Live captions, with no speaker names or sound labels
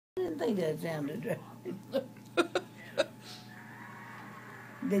think that sounded right.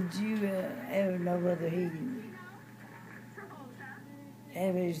 Did you ever know whether he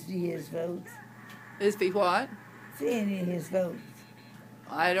ever see his votes? Is he what? See any of his votes?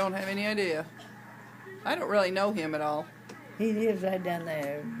 I don't have any idea. I don't really know him at all. He lives right down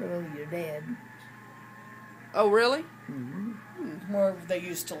there below your dad. Oh, really? Mm-hmm. Where they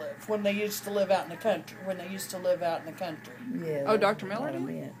used to live. When they used to live out in the country. Yeah. Oh, Dr. Miller what I did?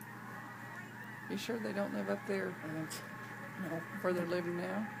 meant. You sure they don't live up there No, where they're living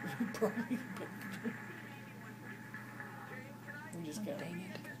now? probably. We just got. Dang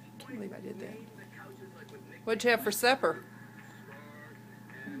it. I can't believe I did that. What'd you have for supper?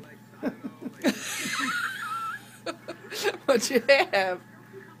 What'd you have?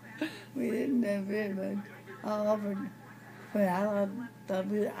 We didn't have very much. I offered, when I thought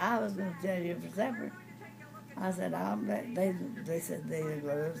I was going to tell you for supper. I said, they said they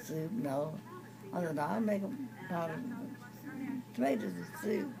love soup and all. I said, I'll make a pot of tomatoes and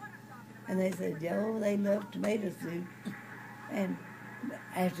soup. And they said, yo, they love tomato soup. And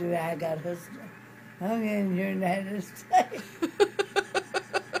after I got hung in here and had to stay.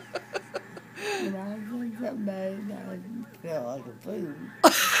 And I said something about it, and I felt like a fool.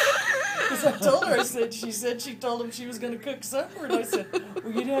 Because I told her, she said she told him she was going to cook supper. And I said,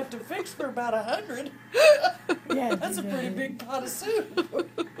 well, you'd have to fix for about 100. Yeah, That's a pretty big pot of soup.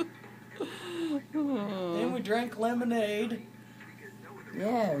 Then we drank lemonade.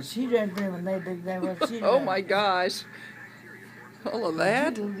 Yeah, she drank lemonade big that what she Oh drank. my gosh. All of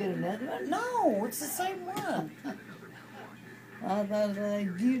that? Did you go get another one? No, it's the same one. I thought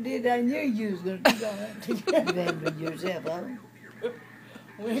like you did, I knew you was going to keep on that yourself, huh?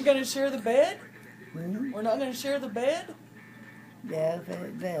 We ain't going to share the bed? Hmm? We're not going to share the bed? Yeah,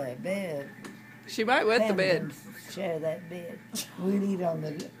 bed. She might wet the Family bed. can share that bed. We'll eat on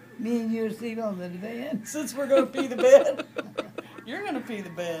me and you'll sleep on the bed. Since we're going to pee the bed? You're going to pee the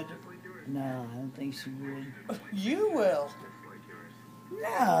bed. No, I don't think she would. You will.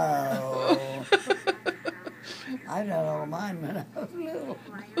 No. I got all mine when I was little.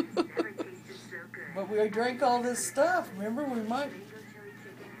 But we drank all this stuff. Remember, we did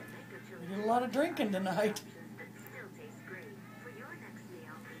a lot of drinking tonight.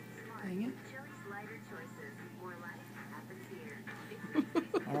 Dang it.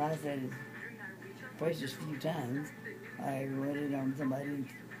 Well, I said it precious few times. I waited on somebody and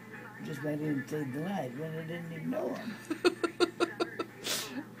just went in and stayed the night when I didn't even know them.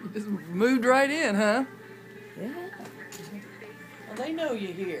 Just moved right in, huh? Yeah. Well, they know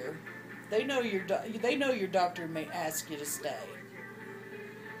you here. They know your doctor may ask you to stay.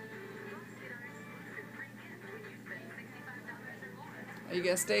 Are you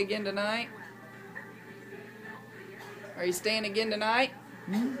going to stay again tonight? Are you staying again tonight?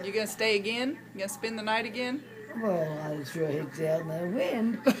 Hmm? You going to stay again? You going to spend the night again? Well, I sure hate to out in the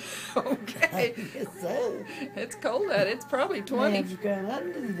wind. I Okay. guess so. It's cold out. It's probably I 20. have to crawl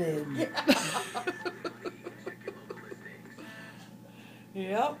under the bed.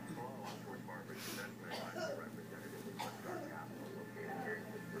 Yep.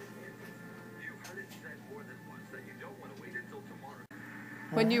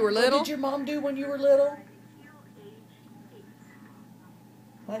 When you were What little? did your mom do when you were little?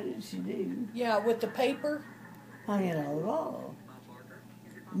 What did she do? Yeah, with the paper. Hung it on the wall.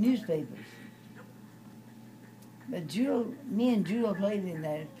 Newspapers. But me and Jewel played in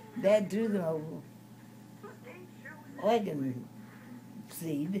there. Dad threw them over wagon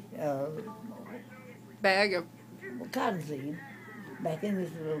seed, Bag of... cotton seed, back in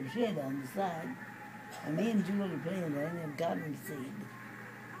this little shed on the side. And me and Jewel were playing there in them cotton seed.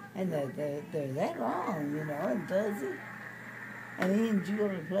 And they're that long, you know, and fuzzy. And me and Jewel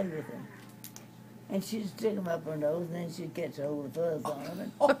would play with them. And she'd stick them up her nose, and then she'd catch a hold of fuzz on them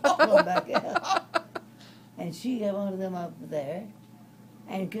and pull them back out. And she got one of them up there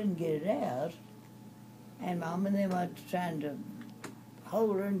and couldn't get it out. And Mom and them were trying to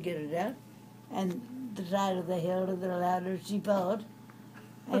hold her and get it out. And the tighter they held her, the louder she fought.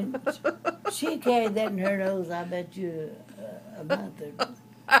 And she carried that in her nose, I bet you, a month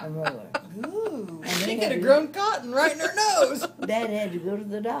or more. Ooh, And she they could had have to- grown cotton right in her nose. Dad had to go to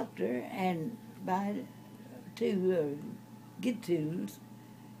the doctor and buy get tools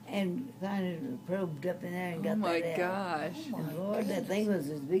and finally probed up in there and Oh got my that out. gosh. And Lord, that thing was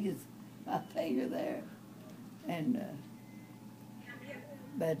as big as my finger there. And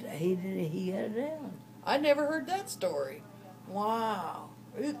but he got it out. I never heard that story. Wow.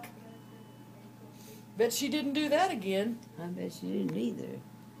 Ook. Bet she didn't do that again. I bet she didn't either.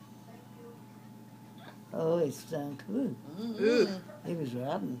 Oh, it stunk. Ooh, Ooh. it was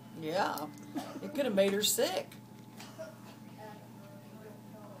rotten. Yeah. It could have made her sick.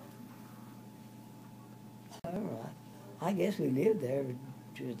 All right. I guess we lived there for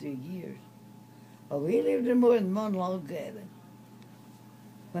 2 or 3 years. Well, we lived in more than one log cabin.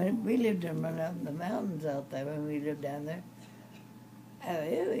 When we lived in one up in the mountains out there when we lived down there,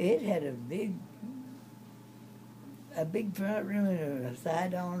 it had a big front room and a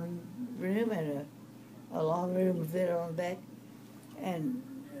side-on room and a long room fit on the back, and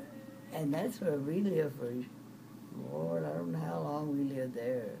that's where we lived for. Lord, I don't know how long we lived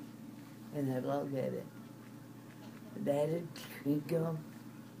there in that log cabin. Daddy, he'd go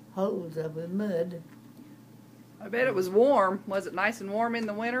holes up with mud. I bet it was warm. Was it nice and warm in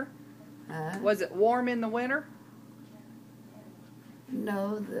the winter? Was it warm in the winter?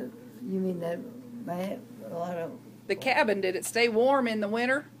 No, you mean that man? Oh, I don't. The cabin, did it stay warm in the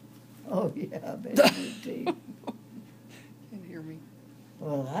winter? Oh yeah, I bet it did too. Can't hear me.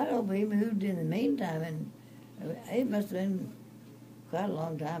 Well, I don't. We moved in the meantime, and it must have been quite a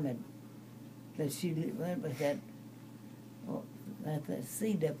long time that she went with that. Well, that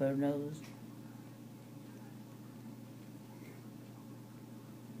seed up her nose.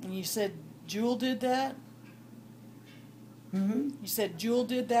 And you said Jewel did that? Mm-hmm. You said Jewel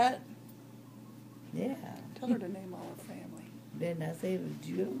did that? Yeah. Tell her to name all her family. Didn't I say it was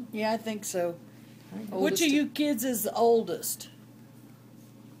Jill? Yeah, I think so. I Which of you kids is the oldest?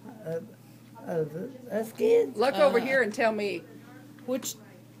 Of us kids? Look over here and tell me Which?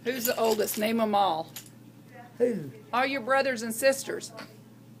 who's the oldest. Name them all. Who? All your brothers and sisters.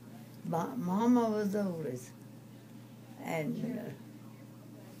 Mama was the oldest. And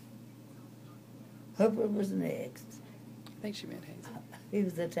Hooper was next. I think she meant Hazel. He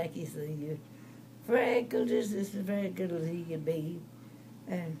was the tacky senior. Freckled, just as freckled as he could be.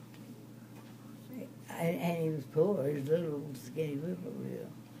 And he was poor. He was a little skinny whippoorwill.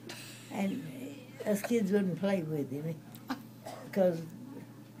 And us kids wouldn't play with him because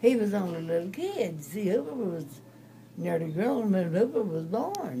he was only a little kid. See, Hooper was nearly grown when Hooper was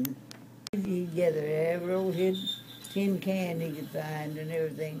born. He'd gather every old tin can he could find and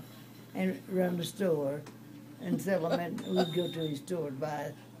everything and run the store and sell them. And we'd go to his store to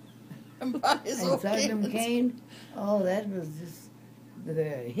buy And by his and old some of them kids. came. Oh, that was just the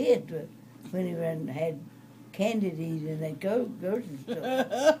very hit when he had candy to eat in that grocery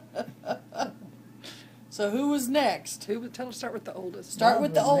store. So who was next? Who would tell her to start with the oldest? Start Bob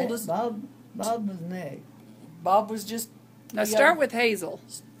with the was ne- oldest. Bob was next. Bob was just. Now young. start with Hazel.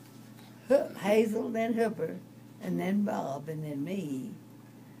 Hazel, then Hooper, and then Bob, and then me.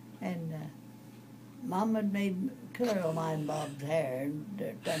 And Mama made curl mine Bob's hair and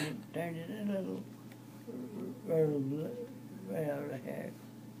turned it a little roll hair.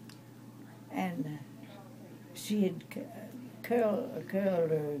 And she had curled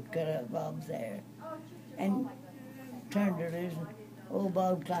or cut up Bob's hair and turned her loose. And old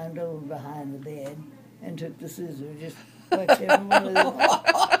Bob climbed over behind the bed and took the scissors, just whacked every one of them.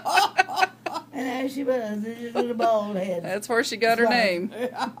 And there she was, this little bald head. That's where she got her name.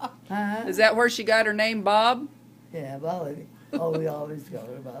 Huh? Is that where she got her name, Bob? Yeah, Bobby. Oh, we always called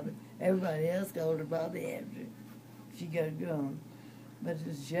her Bobby. Everybody else called her Bobby after she got grown. But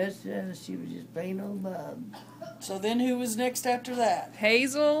it's just she was just plain old Bob. So then who was next after that?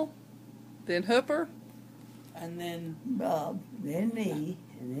 Hazel, then Hooper. And then Bob, then me,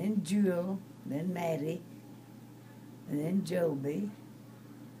 and then Jewel, then Maddie, and then Joby,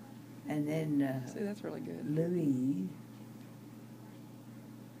 and then See, that's really good. Louise.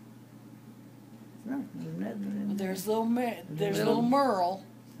 There's nothing in there's there. there's Little- little Merle.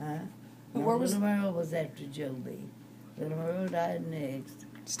 Huh? Where No, was- Little Merle was after Joby. Little Merle died next.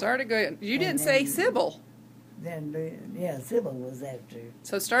 Start again. You And didn't say then- Sybil. Then, yeah, Sybil was after.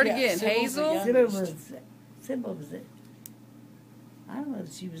 So start Yeah, again. Sybil's the Hazel. young- Sybil was it. I don't know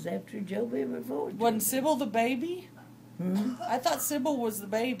if she was after Joby before. Wasn't Sybil the baby? Hmm? I thought Sybil was the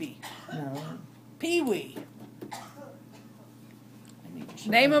baby. No. Pee Wee.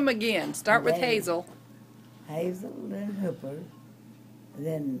 Name them again. Start with Name. Hazel. Hazel, then Hooper,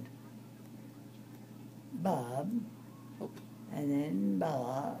 then Bob, and then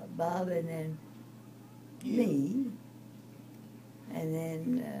Bob, and then me, and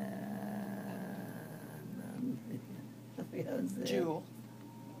then Jewel.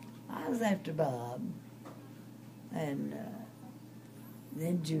 I was after Bob, and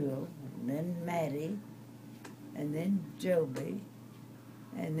then Jewel, and then Maddie, and then Joby,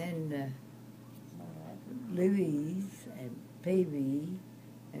 and then Louise, and Phoebe,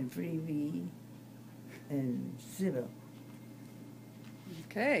 and Freebie, and Sybil.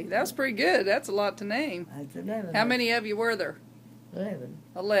 Okay, that was pretty good. That's a lot to name. That's 11. How many of you were there? 11.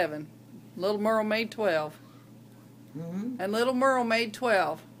 11. Little Merle made 12. Mm-hmm. And little Merle made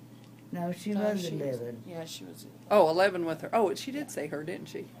 12. No, she No, was she 11. Yeah, she was. Oh, 11 with her. Oh, she did say her, didn't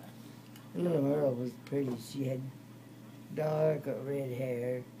she? Little Merle was pretty. She had dark or red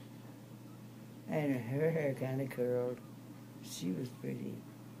hair, and her hair kind of curled. She was pretty.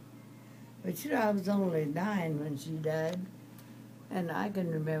 But you know, I was only 9 when she died, and I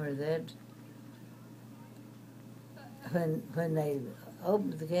can remember that when they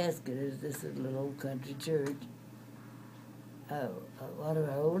opened the casket at this little old country church. One of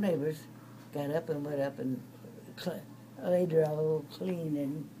our old neighbors got up and went up and laid her all clean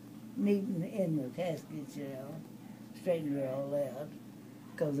and neat in the casket, you know, straightened her all out.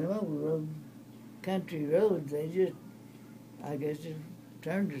 Because the old country roads, they just, I guess, just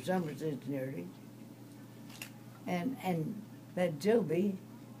turned to Somerset nearly. And that Joby,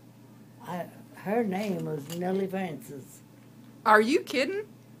 her name was Nellie Francis. Are you kidding?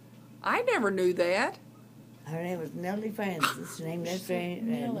 I never knew that. Her name was Nellie Francis. She named that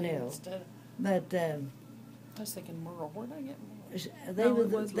Nellie Nell. instead. But I was thinking Merle. Where'd I get Merle? they No, were it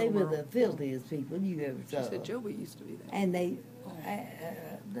was they Little were the Merle. filthiest people you ever She saw. said Joby used to be there. And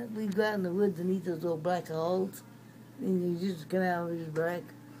we'd go out in the woods and eat those old black hogs, and you just come out with just black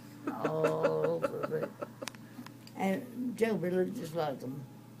all over it. And Joby looked just like them.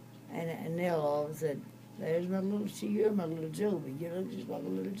 And Nell always said, "There's my little, you're my little Joby. You look just like a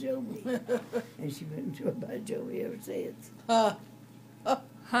little Joby." And she went into about Joby ever since.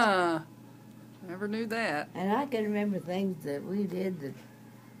 Huh. Never knew that. And I can remember things that we did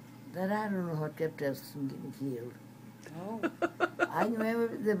that I don't know what kept us from getting killed. Oh. I can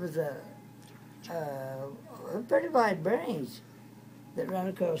remember there was a pretty wide branch that ran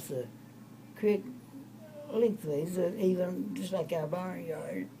across the creek lengthways, even just like our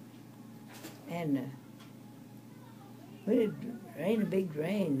barnyard. And when it rained a big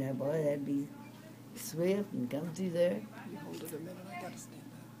rain, now boy, that'd be swift and come through there. You hold it a minute. I gotta stand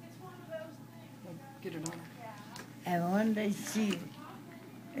up. Get it on. And one day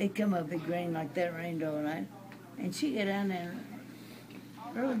it come a big rain like that, rained all night, and she got down there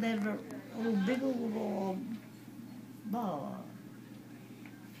and rode that old big old ball.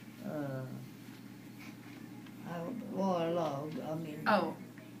 I wore a log, Oh.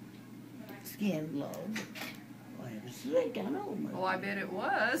 skin log. Well, it was slick, I know. Oh, I bet it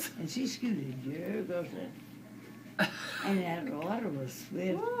was. And she scooted her across that. And that water was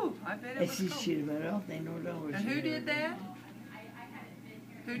swift. Woo, I bet it And was she cold. should have went off, they know where And she who was. did that?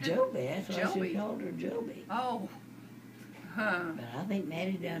 Who did? Joby, that's why Joby. she called her Joby. Oh. Huh. But I think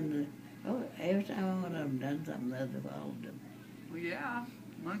Maddie done every time one of them done something, the other followed them. Well, yeah.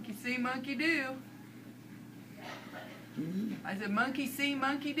 Monkey see, monkey do. Mm-hmm. I said, monkey see,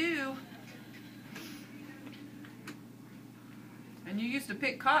 monkey do. And you used to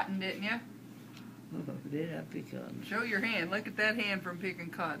pick cotton, didn't you? Oh, did I pick cotton? Show your hand. Look at that hand from picking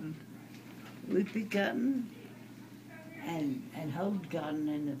cotton. We pick cotton and hold cotton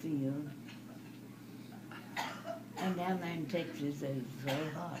in the field. And down there in Texas, it's so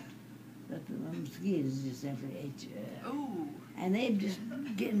hot that the mosquitoes just simply ate you up. Ooh. And they're just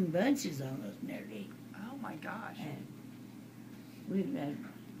getting bunches on us nearly. Oh, my gosh. And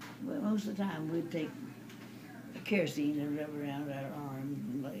well, most of the time we'd take kerosene and rub around our arms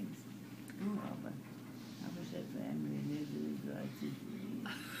and legs. Ooh. Oh, but I wish that family knew this like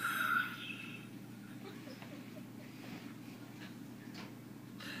this.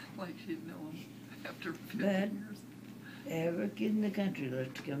 Like she'd know him after 50 But- years. Every kid in the country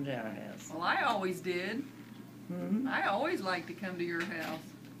loves to come to our house. Well, I always did. Hmm? I always liked to come to your house.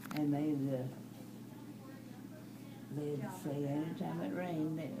 And they'd say anytime it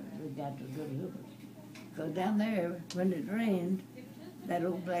rained, we got to go to Hooper's. Because down there, when it rained, that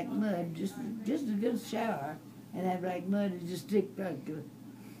old black mud, just a good shower, and that black mud would just stick like,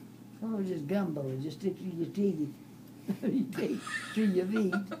 just gumbo, it just stick through your teeth, through your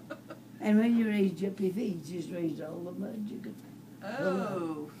feet. And when you raised up your feet, you just raised all the mud you could.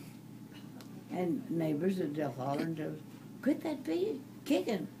 Oh. And neighbors would just holler and tell us, "Quit that feet,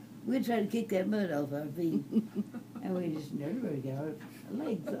 kicking." We'd try to kick that mud off our feet. And we just never got our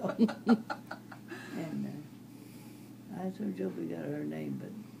legs off. And that's where Joby got her name.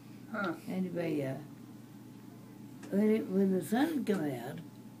 But Huh. anyway, when the sun would come out,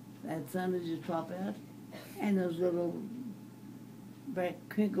 that sun would just pop out, and those little black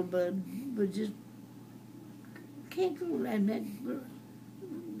crinkle bud would just crinkle, and that,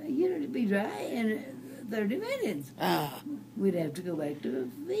 it'd be dry in 30 minutes. Ah. We'd have to go back to the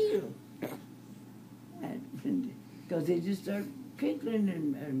field. Because they just start crinkling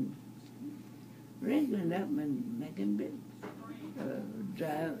and wrinkling up and making big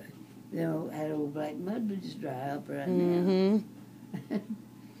dry. You know, had old black mud, but just dry up right now.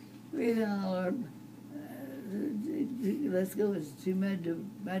 We all are. Let's go. It's too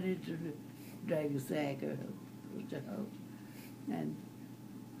muddy to drag a sack or to hoe. And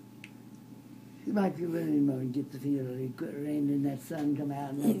you might be willing anymore and get the feel of it. Quit raining, that sun come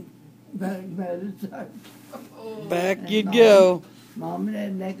out and mud start. Back And you'd go. Mom and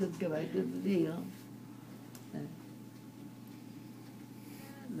Dad and that could go back to the deal.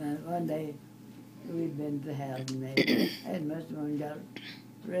 One day we'd been to the house and they had much more and got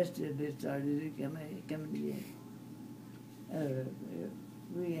arrested. They started to come again.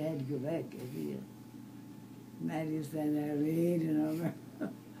 We had to go back. Maddie was standing there reading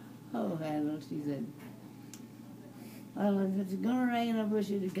on her handle. She said, "Well, if it's going to rain, I wish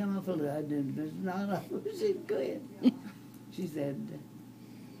it had come off a flood, and if it's not, I wish it could." She said,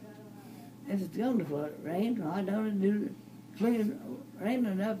 "If it's going to rain, why don't it rain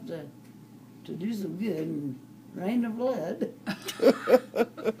enough to do some good and rain a flood?"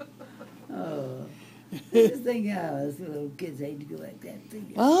 Oh, just think how us little kids hate to go like that.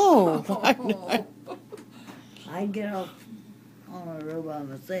 Oh, I'd get off on a row by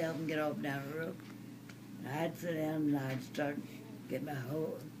myself and get off down the road. And I'd sit down and I'd start get my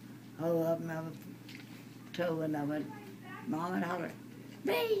hoe up my toe, and I went, Mom and holler,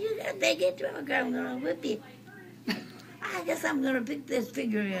 "Hey, you got that get drunk, I'm gonna whip you." I guess I'm gonna pick this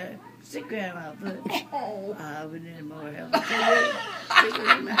sticker out of my foot. I would need more help.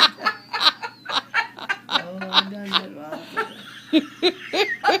 Oh, I done that wrong.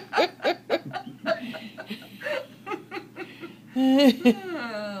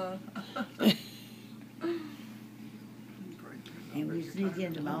 And we sneak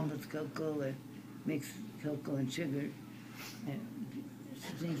into Mama's cocoa, mix cocoa and sugar, and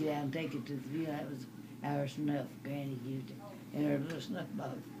sneak it out and take it to the view. That was our snuff. Granny used it in her little snuff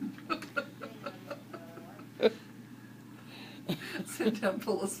box. Sit down,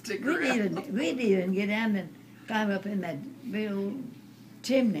 pull a sticker out. We'd even get down and climb up in that big old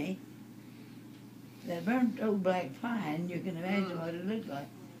chimney, that burnt old black pine. You can imagine what it looked like.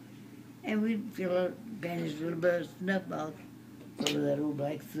 And we'd fill up Granny's little bit of snuff box full of that old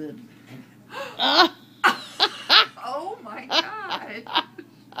black soot. Oh my God.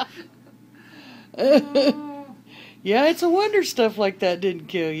 Yeah, it's a wonder stuff like that didn't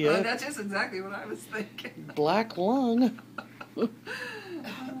kill you. That's just exactly what I was thinking. Black lung.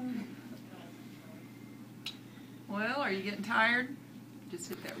 Well, are you getting tired? Just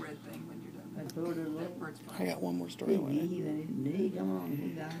hit that red thing when you're done. I told her, That bird's I fine. got one more story. With it. he come on,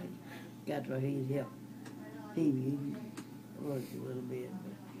 he got to his help. He worked a little bit,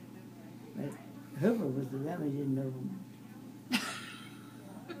 but Hoover was the one who didn't know.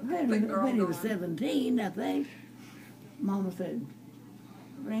 When he was 17, I think, Mama said,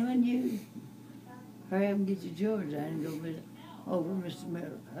 "Raymond, you hurry up and get your George on and go over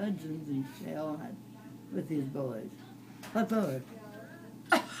Mr. Hudson's and stay all night with his boys." What for?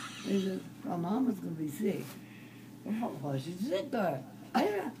 He said, "Well, Mama's going to be sick." "Well, why she's sick for? I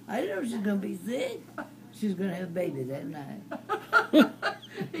didn't know she was going to be sick. She was going to have a baby that night."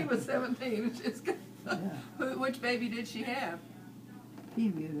 He was 17. Yeah. Which baby did she have?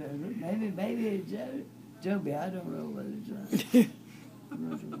 Maybe baby Joby, I don't know what it's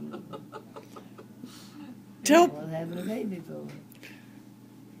having a baby for.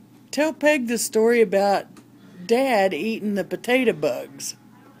 Tell Peg the story about Dad eating the potato bugs.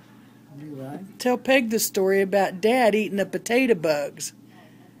 Do I? Tell Peg the story about Dad eating the potato bugs.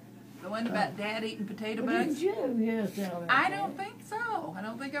 The one about Dad eating potato Well, bugs? didn't you ever hear us tell about I that? don't think so. I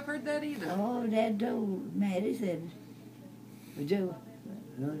don't think I've heard that either. Oh, Dad told Maddie, said, well, Joe,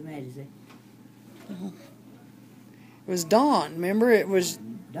 what did Maddie say? It was Dawn. Remember, it was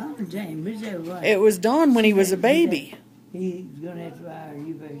Don James, Joe, right? it was Dawn when he was a baby. He's going to have to wire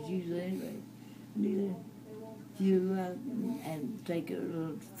you for his shoes anyway. And he said, you go out and take a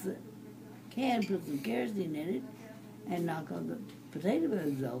little can, put some kerosene in it, and knock all the potato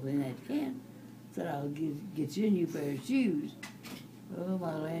bugs off in that can. Said, I'll get you a new pair of shoes. Oh,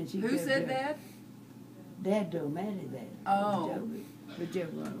 my land, she Who grabbed said her. that? Dad told Maddie that. Oh.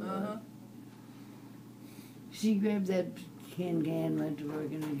 Whichever one it was. Uh-huh. She grabbed that can, went to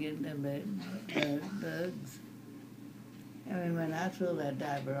work and getting them bugs. I mean, when I threw that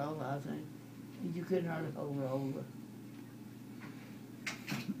diaper off, I was saying, you couldn't hardly hold her over.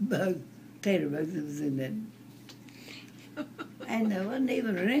 Potato bugs that was in that. And there wasn't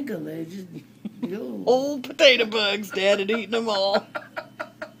even a wrinkle there, just the Old potato bugs. Dad had eaten them all.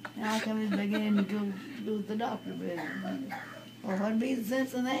 And I come in again and go to the doctor, but Well, what'd be the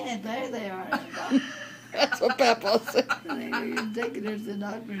sense in that? There they are. That's what Papa said. You're taking her to the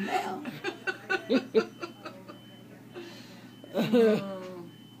doctor now. Yeah.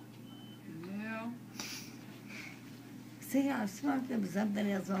 See, I've smoked them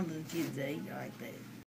something else on the kids ate like that.